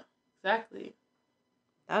 Yeah. Exactly.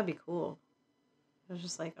 That would be cool. I was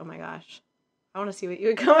just like, oh my gosh. I want to see what you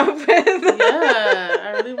would come up with. Yeah,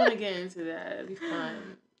 I really want to get into that. It'd be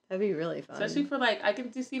fun. That'd be really fun. Especially for, like, I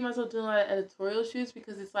can just see myself doing a lot of editorial shoots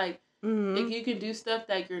because it's, like, if you can do stuff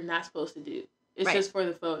that you're not supposed to do. It's just for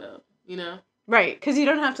the photo, you know? Right, because you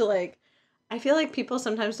don't have to, like, I feel like people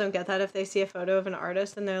sometimes don't get that if they see a photo of an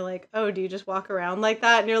artist and they're like, oh, do you just walk around like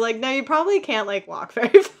that? And you're like, no, you probably can't, like, walk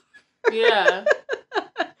very far. Yeah.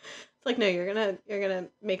 It's like, no, you're gonna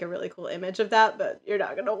make a really cool image of that, but you're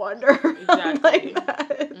not gonna wander around like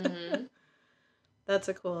that. Mm-hmm. That's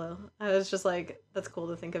I was just like, that's cool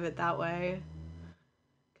to think of it that way.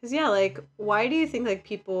 Because, yeah, like, why do you think, like,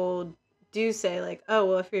 people do say, like, oh,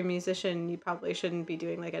 well, if you're a musician, you probably shouldn't be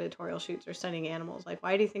doing, like, editorial shoots or studying animals? Like,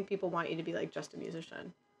 why do you think people want you to be, like, just a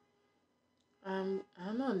musician? I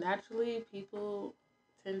don't know. Naturally, people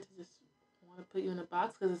tend to just want to put you in a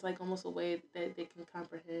box because it's, like, almost a way that they can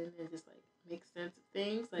comprehend and just, like, make sense of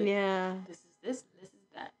things. Like, yeah. This is this and this is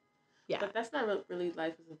that. Yeah. But that's not what really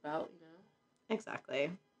life is about, you know? Exactly.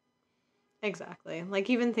 Like,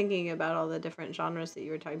 even thinking about all the different genres that you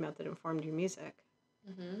were talking about that informed your music.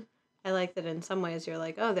 Mm-hmm. I like that in some ways you're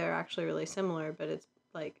like, oh, they're actually really similar, but it's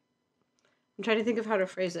like, I'm trying to think of how to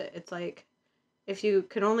phrase it. It's like, if you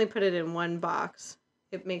can only put it in one box,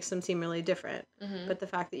 it makes them seem really different. Mm-hmm. But the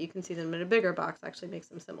fact that you can see them in a bigger box actually makes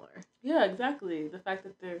them similar. Yeah, exactly. The fact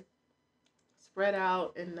that they're spread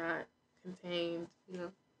out and not contained, you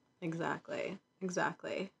know? Exactly.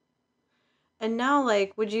 And now,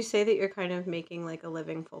 like, would you say that you're kind of making, like, a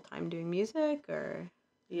living full-time doing music, or?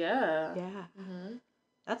 Yeah. Yeah. Mm-hmm.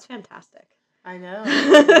 That's fantastic. I know.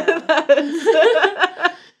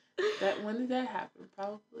 When did that happen?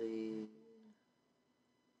 Probably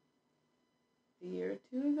a year or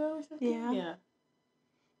two ago or something? Yeah.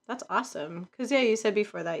 That's awesome. Because, you said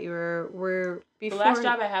before that you were before... The last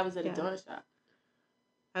job I had was at a donut shop.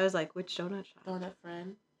 I was like, which donut shop? Donut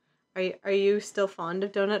Friend. Are you still fond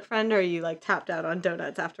of Donut Friend, or are you, like, tapped out on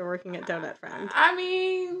donuts after working at Donut Friend? I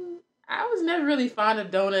mean, I was never really fond of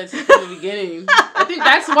donuts from the beginning. I think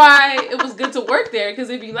that's why it was good to work there, because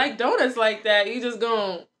if you like donuts like that, you just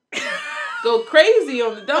gonna go crazy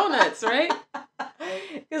on the donuts, right?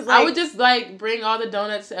 Like, I would just, like, bring all the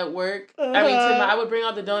donuts at work. I would bring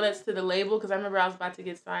all the donuts to the label, because I remember I was about to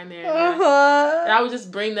get signed there. And I would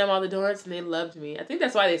just bring them all the donuts, and they loved me. I think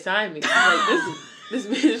that's why they signed me. Like, this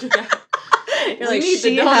bitch, you're like, need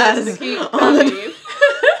the donuts to keep coming.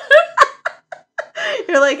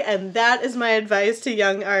 You're like, and that is my advice to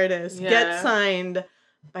young artists. Yeah. Get signed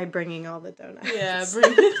by bringing all the donuts. Yeah,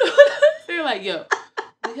 bring the donuts. They're like, yo,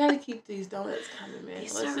 we gotta keep these donuts coming, man.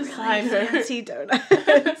 These Let's just sign her. Fancy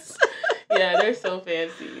donuts. Yeah, they're so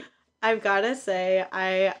fancy. I've gotta say,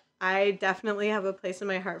 I definitely have a place in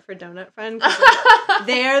my heart for Donut Friend.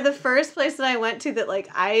 They are the first place that I went to that, like,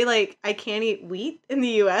 I can't eat wheat in the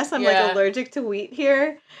U.S. I'm, like, allergic to wheat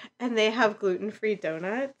here. And they have gluten-free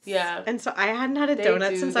donuts. Yeah. And so I hadn't had a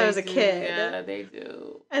donut since I was a kid. Yeah, they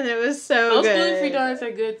do. And it was so good. Those gluten-free donuts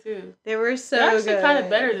are good, too. They were so good. They're actually kind of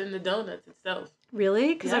better than the donuts itself.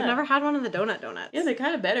 Really? Because I've never had one of the donuts. Yeah, they're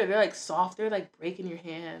kind of better. They're, like, soft. They're, like, breaking your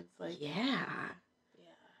hands. Like, yeah.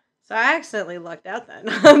 So I accidentally lucked out then.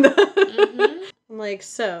 Mm-hmm. I'm like,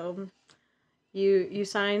 so you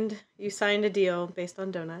signed a deal based on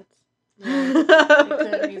donuts. Yeah, I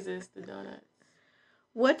couldn't resist the donuts.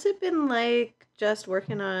 What's it been like just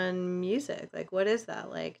working on music? Like, what is that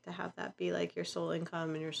like to have that be like your sole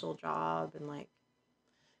income and your sole job, and like?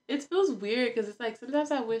 It feels weird because it's like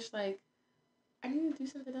sometimes I wish like I need to do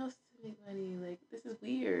something else to make money. Like, this is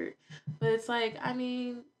weird, but it's like, I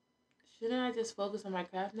mean, shouldn't I just focus on my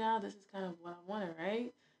craft now? This is kind of what I wanted,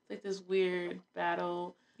 right? It's like this weird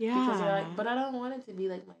battle. Yeah. Because they're like, but I don't want it to be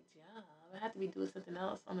like my job. I have to be doing something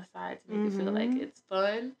else on the side to make it feel like it's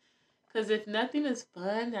fun. Because if nothing is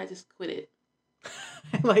fun, I just quit it.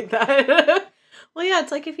 I like that. Well, yeah,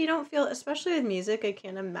 it's like if you don't feel, especially with music, I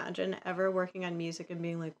can't imagine ever working on music and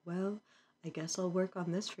being like, well, I guess I'll work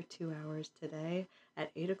on this for 2 hours today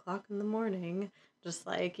at 8 o'clock in the morning. Just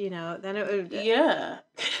like, you know, then it would... Yeah.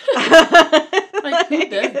 Like, who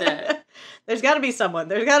does that? There's got to be someone.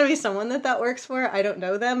 There's got to be someone that works for. I don't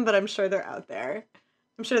know them, but I'm sure they're out there.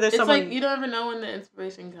 I'm sure there's someone... It's like, you don't ever know when the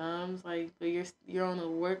inspiration comes, like, but you're on a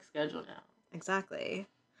work schedule now. Exactly.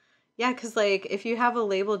 Yeah, because, like, if you have a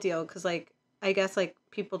label deal, because, like, I guess, like,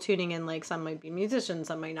 people tuning in, like, some might be musicians,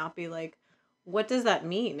 some might not be, like, what does that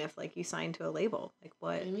mean if, like, you sign to a label? Like,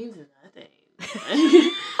 what? It means nothing.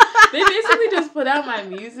 They basically just put out my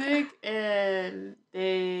music and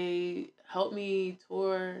they help me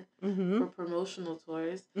tour for promotional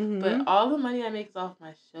tours. But all the money I make is off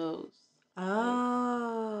my shows.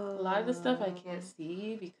 Oh. Like, a lot of the stuff I can't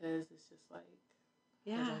see because it's just like,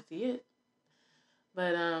 I don't see it.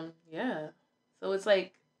 But yeah. So it's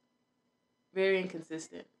like very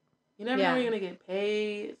inconsistent. You never know when you're gonna get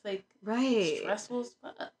paid. It's like stressful as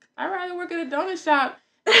fuck. I'd rather work at a donut shop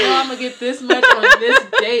and know I'm gonna get this much on this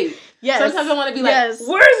date. Yes. Sometimes I want to be like,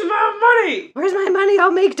 where's my money? Where's my money?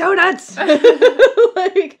 I'll make donuts.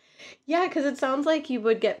 Like, yeah, because it sounds like you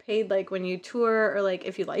would get paid like when you tour or like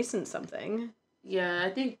if you license something. Yeah, I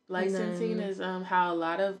think licensing is how a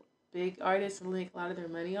lot of big artists make a lot of their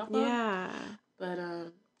money off of. Yeah. But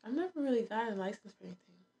I've never really gotten licensed for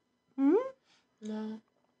anything. No.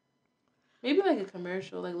 Maybe like a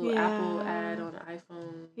commercial, like a little Apple ad on an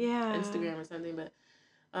iPhone, Instagram or something. But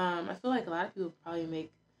I feel like a lot of people probably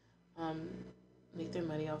make their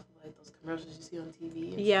money off of like those commercials you see on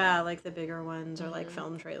TV. And stuff. Like the bigger ones or like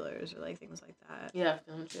film trailers or like things like that. Yeah,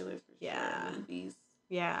 film trailers for sure. Movies.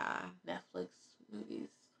 Yeah. Netflix movies.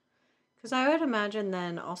 Because I would imagine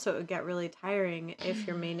then also it would get really tiring if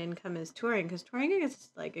your main income is touring, because touring is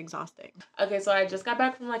like exhausting. Okay, so I just got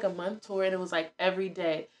back from like a month tour and it was like every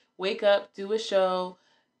day. Wake up, do a show,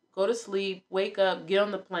 go to sleep, wake up, get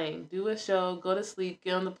on the plane. Do a show, go to sleep,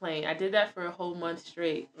 get on the plane. I did that for a whole month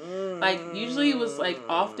straight. Like, usually it was like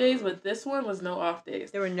off days, but this one was no off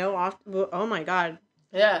days. There were no off... Oh my God.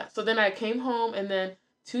 Yeah, so then I came home and then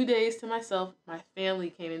 2 days to myself, my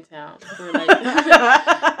family came in town for like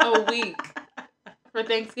a week for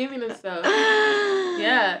Thanksgiving and stuff.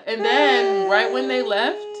 Yeah, and then right when they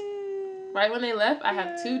left, I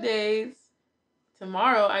have 2 days.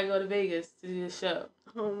 Tomorrow I go to Vegas to do the show.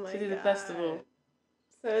 Oh my God. To do the festival.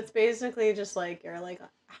 So it's basically just like, you're like,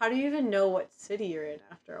 how do you even know what city you're in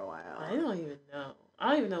after a while? I don't even know. I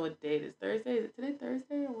don't even know what date it is. Thursday? Is it today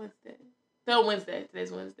Thursday or Wednesday? No, Wednesday.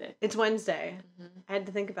 Today's Wednesday. It's Wednesday. Mm-hmm. I had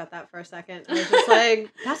to think about that for a second. I was just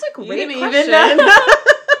like, that's a great question. Even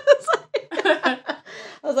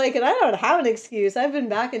I was like, and I don't have an excuse. I've been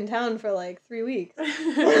back in town for like 3 weeks.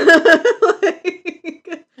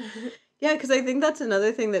 Yeah, because I think that's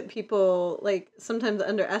another thing that people like sometimes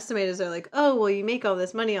underestimate is they're like, oh, well, you make all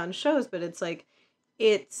this money on shows, but it's like,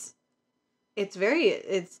 it's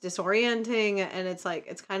disorienting, and it's like,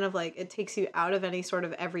 it's kind of like, it takes you out of any sort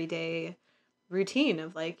of everyday routine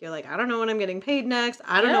of like, you're like, I don't know when I'm getting paid next.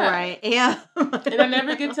 I don't know where I am. And I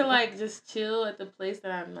never get to like just chill at the place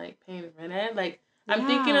that I'm like paying rent at. Like, I'm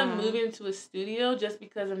thinking of moving to a studio just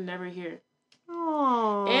because I'm never here.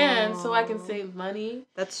 Aww. And so I can save money.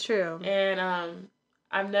 That's true. And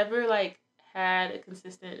I've never like had a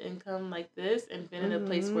consistent income like this and been in a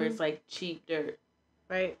place where it's like cheap dirt.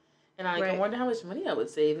 Right. And I wonder how much money I would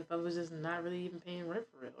save if I was just not really even paying rent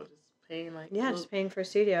for it, or just paying like just paying for a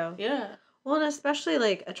studio. Yeah. Well, and especially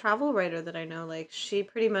like a travel writer that I know, like she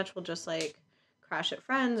pretty much will just like crash at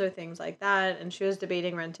friends or things like that. And she was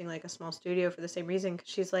debating renting like a small studio for the same reason, because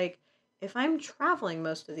she's like, if I'm traveling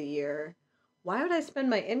most of the year, why would I spend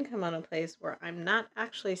my income on a place where I'm not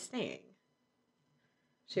actually staying?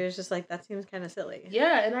 She was just like, that seems kind of silly.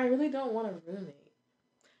 Yeah, and I really don't want a roommate.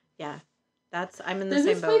 Yeah, I'm in the same boat. Does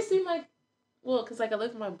this place seem like, well, because like I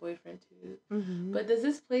live with my boyfriend too, but does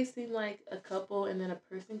this place seem like a couple and then a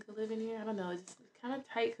person could live in here? I don't know, it's kind of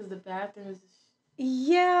tight because the bathroom is just...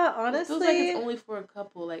 Yeah, honestly. It feels like it's only for a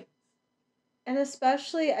couple, like... And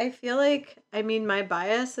especially, I feel like, I mean, my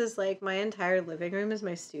bias is like my entire living room is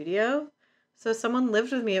my studio. So if someone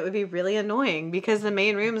lived with me, it would be really annoying because the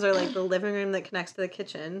main rooms are like the living room that connects to the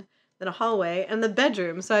kitchen, then a hallway, and the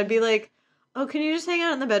bedroom. So I'd be like, oh, can you just hang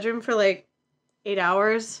out in the bedroom for like 8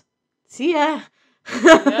 hours? See ya.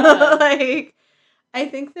 Yeah. Like, I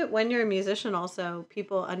think that when you're a musician also,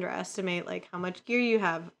 people underestimate like how much gear you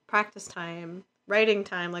have, practice time, writing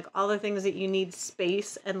time, like all the things that you need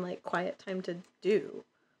space and like quiet time to do.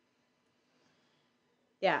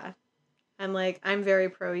 Yeah. I'm very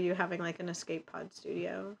pro you having like an escape pod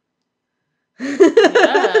studio.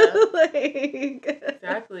 Yeah.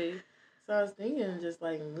 Exactly. So I was thinking just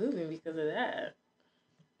like moving because of that.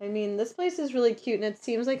 I mean, this place is really cute, and it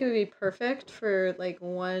seems like it would be perfect for like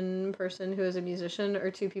one person who is a musician or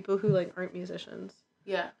two people who like aren't musicians.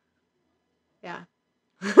 Yeah. Yeah.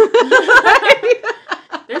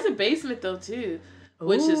 There's a basement though too,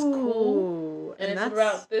 which is cool. And it's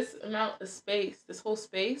about this amount of space, this whole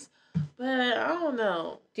space. But I don't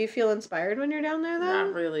know. Do you feel inspired when you're down there, though?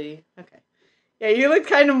 Not really. Okay. Yeah, you look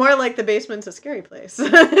kind of more like the basement's a scary place.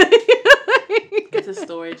 It's a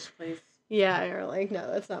storage place. Yeah, you're like, no,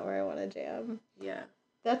 that's not where I want to jam. Yeah.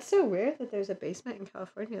 That's so weird that there's a basement in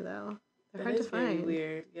California, though. They're hard to find. Very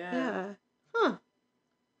weird, yeah. Yeah. Huh.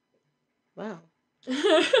 Wow.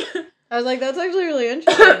 I was like, that's actually really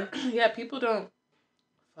interesting. Yeah, people don't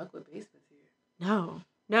fuck with basements here.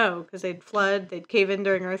 No, because they'd flood, they'd cave in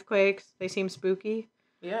during earthquakes, they seem spooky.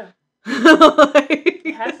 Yeah.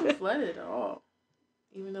 It hasn't flooded at all.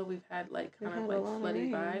 Even though we've had like kind of like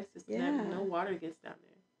flooded vibes, it's never, no water gets down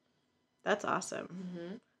there. That's awesome.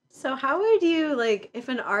 Mm-hmm. So how would you, like, if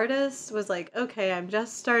an artist was like, okay, I'm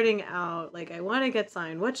just starting out, like, I want to get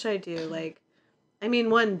signed, what should I do? Like, I mean,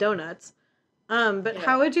 one, donuts. But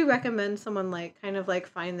how would you recommend someone, like, kind of, like,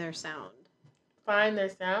 find their sound? Find their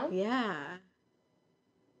sound? Yeah.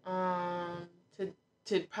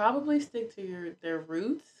 To probably stick to their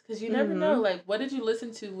roots, because you never know. Like, what did you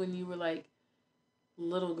listen to when you were, like,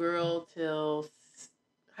 little girl till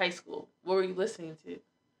high school? What were you listening to?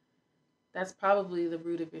 That's probably the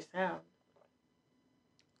root of your sound.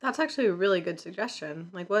 That's actually a really good suggestion.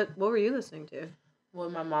 Like, what were you listening to?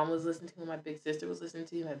 What my mom was listening to, what my big sister was listening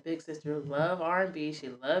to. My big sister loved R&B.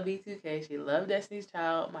 She loved B2K. She loved Destiny's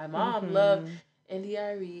Child. My mom loved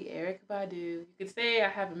NDRE, Erykah Badu. You could say I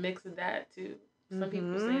have a mix of that, too. Some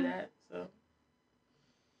people say that, so.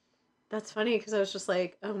 That's funny, because I was just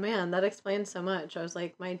like, oh, man, that explains so much. I was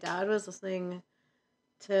like, my dad was listening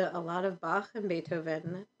to a lot of Bach and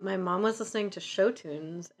Beethoven. My mom was listening to show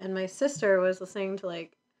tunes, and my sister was listening to,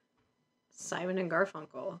 like, Simon and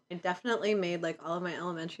Garfunkel. I definitely made, like, all of my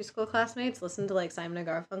elementary school classmates listen to, like, Simon and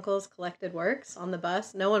Garfunkel's collected works on the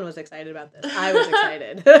bus. No one was excited about this. I was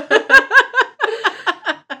excited.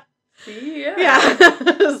 See, yeah.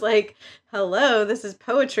 I was like, hello, this is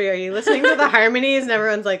poetry. Are you listening to the harmonies? And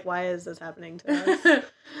everyone's like, why is this happening to us?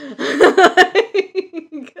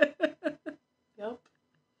 Yep.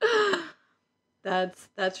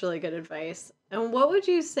 That's really good advice. And what would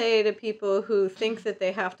you say to people who think that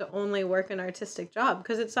they have to only work an artistic job?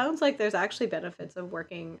 Because it sounds like there's actually benefits of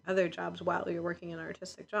working other jobs while you're working an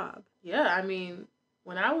artistic job. Yeah, I mean,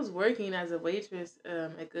 when I was working as a waitress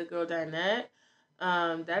at Good Girl Dinette,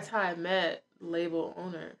 that's how I met label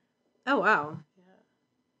owner. Oh, wow.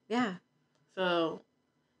 Yeah. So,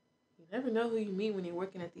 you never know who you meet when you're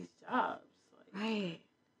working at these jobs. Like, right.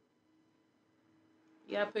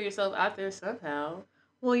 You gotta put yourself out there somehow.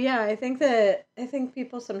 Well, yeah, I think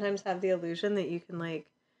people sometimes have the illusion that you can, like,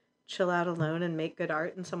 chill out alone and make good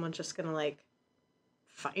art and someone's just gonna, like,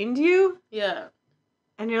 find you. Yeah.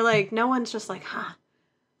 And you're like, no one's just like,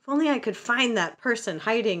 if only I could find that person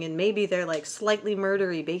hiding in maybe their, like, slightly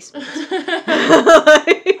murdery basement.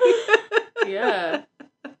 Yeah.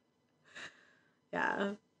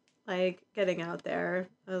 Yeah. Like, getting out there.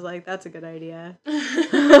 I was like, that's a good idea.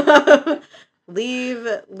 Leave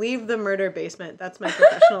the murder basement. That's my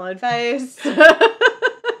professional advice. For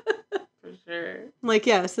sure. Like,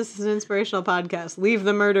 yes, this is an inspirational podcast. Leave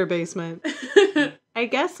the murder basement. I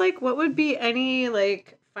guess, like, what would be any,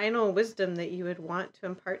 like, final wisdom that you would want to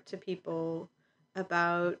impart to people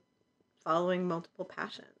about following multiple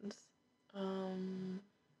passions?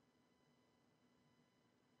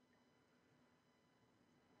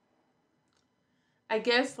 I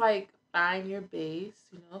guess, like, find your base,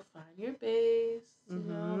 find your base,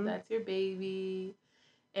 that's your baby.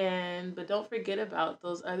 But don't forget about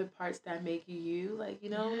those other parts that make you, like,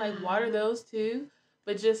 like, water those too.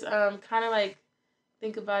 But just kind of, like,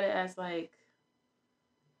 think about it as, like,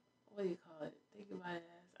 what do you call it? Think about it as,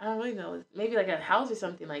 I don't really know, maybe like a house or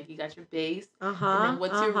something. Like, you got your base, and then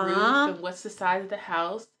what's your roof, and what's the size of the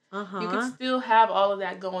house. You can still have all of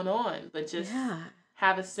that going on, but just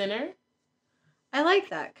have a center. I like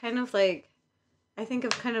that. Kind of like, I think of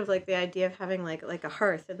kind of like the idea of having like a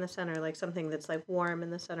hearth in the center, like something that's like warm in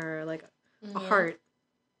the center, like a heart,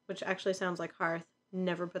 which actually sounds like hearth.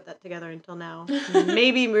 Never put that together until now.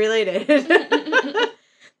 Maybe related.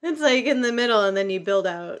 It's like in the middle, and then you build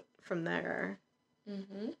out from there. I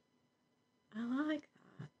like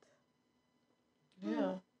that.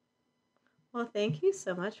 Yeah. Well, thank you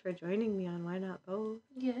so much for joining me on Why Not Both.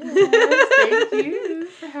 Yes, thank you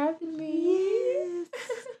for having me. Yes.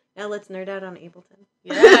 Now let's nerd out on Ableton.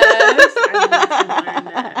 Yes, I need to learn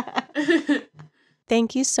that.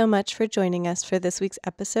 Thank you so much for joining us for this week's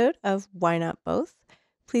episode of Why Not Both.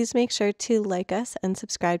 Please make sure to like us and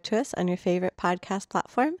subscribe to us on your favorite podcast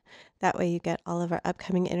platform. That way you get all of our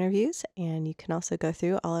upcoming interviews, and you can also go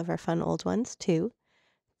through all of our fun old ones too.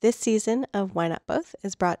 This season of Why Not Both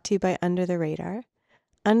is brought to you by Under the Radar.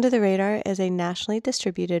 Under the Radar is a nationally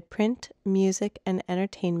distributed print, music, and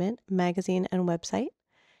entertainment magazine and website.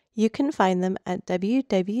 You can find them at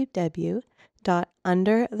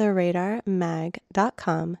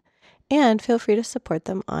www.undertheradarmag.com, and feel free to support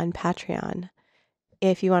them on Patreon.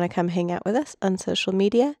 If you want to come hang out with us on social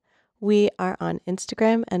media, we are on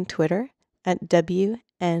Instagram and Twitter at WNB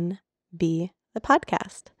the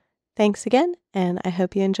podcast. Thanks again, and I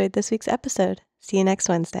hope you enjoyed this week's episode. See you next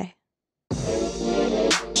Wednesday.